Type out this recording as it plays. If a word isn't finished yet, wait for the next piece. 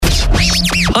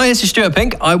Hi, this is Stuart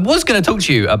Pink. I was going to talk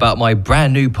to you about my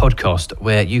brand new podcast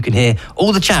where you can hear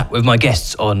all the chat with my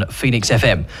guests on Phoenix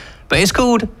FM. But it's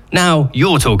called Now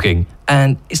You're Talking,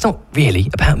 and it's not really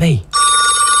about me.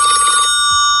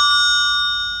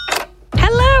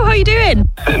 Hello, how are you doing?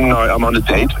 No, I'm on a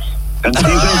date. And she's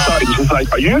inside and she's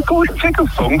like, are you going to take a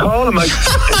phone call? I'm like,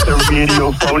 it's a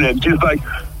radio phone. And she's like,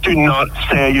 do not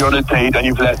say you're on a date and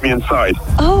you've let me inside.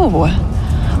 Oh.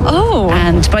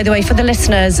 And by the way, for the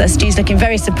listeners, Stu's looking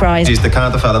very surprised. He's the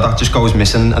kind of fella that just goes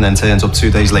missing and then turns up 2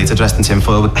 days later dressed in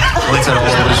tinfoil with glitter all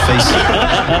over his face.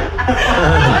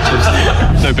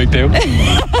 No big deal.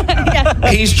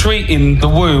 Yeah. He's treating the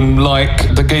womb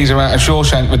like the geezer out of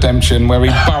Shawshank Redemption, where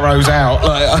he burrows out.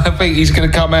 Like, I think he's going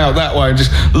to come out that way and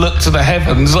just look to the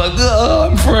heavens like, oh,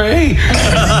 I'm free.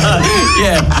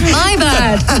 Yeah. My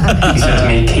bad. He said to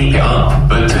me, keep it up,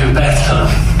 but do better.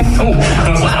 Oh,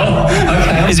 wow.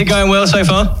 Okay. Is it going well so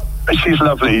far? She's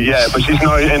lovely, yeah, but she's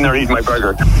not in there eating my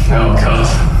burger. Oh,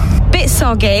 God. Bit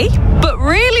soggy, but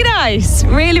really nice.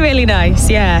 Really, really nice,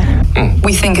 yeah.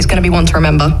 We think it's going to be one to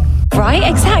remember. Right,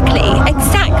 exactly.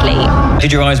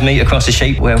 Did your eyes meet across the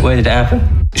sheet? Where did it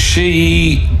happen?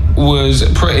 She was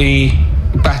pretty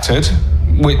battered,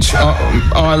 which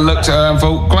I looked at her and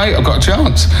thought, great, I've got a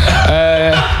chance.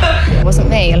 It wasn't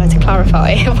me. I'd like to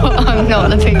clarify. I'm not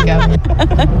the finger.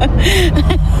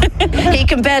 He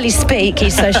can barely speak.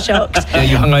 He's so shocked. Are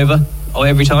you hungover? Oh,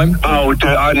 every time? Oh,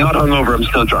 I'm not hungover, I'm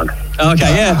still drunk.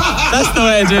 Okay, yeah. That's the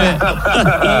way to do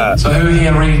it. So who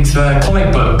here reads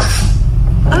comic books?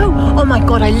 Oh my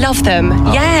God, I love them.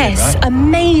 Yes,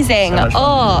 amazing.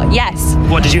 Oh, yes.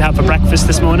 What did you have for breakfast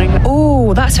this morning?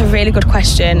 Oh, that's a really good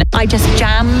question. I just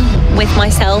jam with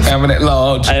myself. Having it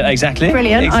large. Exactly.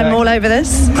 Brilliant. Exactly. I'm all over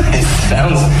this. It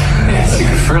sounds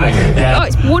super thrilling. Yeah. Oh,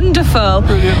 it's wonderful.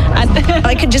 And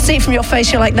I can just see from your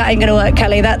face, you're like, that ain't going to work,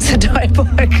 Kelly. That's a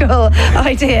diabolical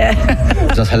idea.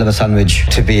 It's a hell of a sandwich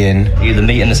to be in. You the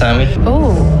meat in the sandwich?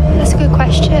 Oh, that's a good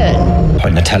question.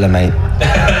 Point Nutella, mate.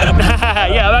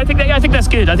 Yeah, I think that's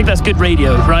good. I think that's good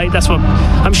radio, right? That's what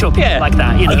I'm sure people like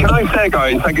that, you know. Can I say,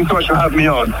 guys, thank you so much for having me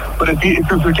on. But if you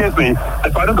forgive me,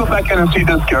 if I don't go back in and see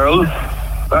this girl,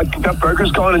 that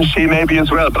burger's gone and she may be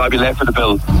as well, but I'll be left for the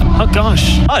bill. Oh,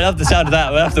 gosh. I love the sound of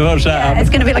that. We'll have to watch that. It's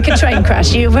going to be like a train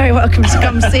crash. You're very welcome to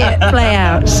come see it play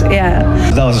out.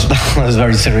 Yeah. That was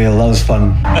very surreal. That was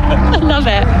fun. I love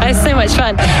it. It's so much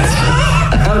fun.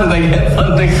 How did they get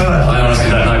funding for that? I honestly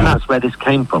don't know. That's where this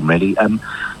came from, really.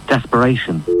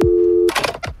 Desperation.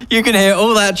 You can hear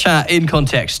all that chat in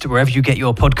context wherever you get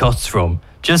your podcasts from.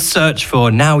 Just search for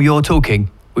Now You're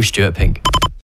Talking with Stuart Pink.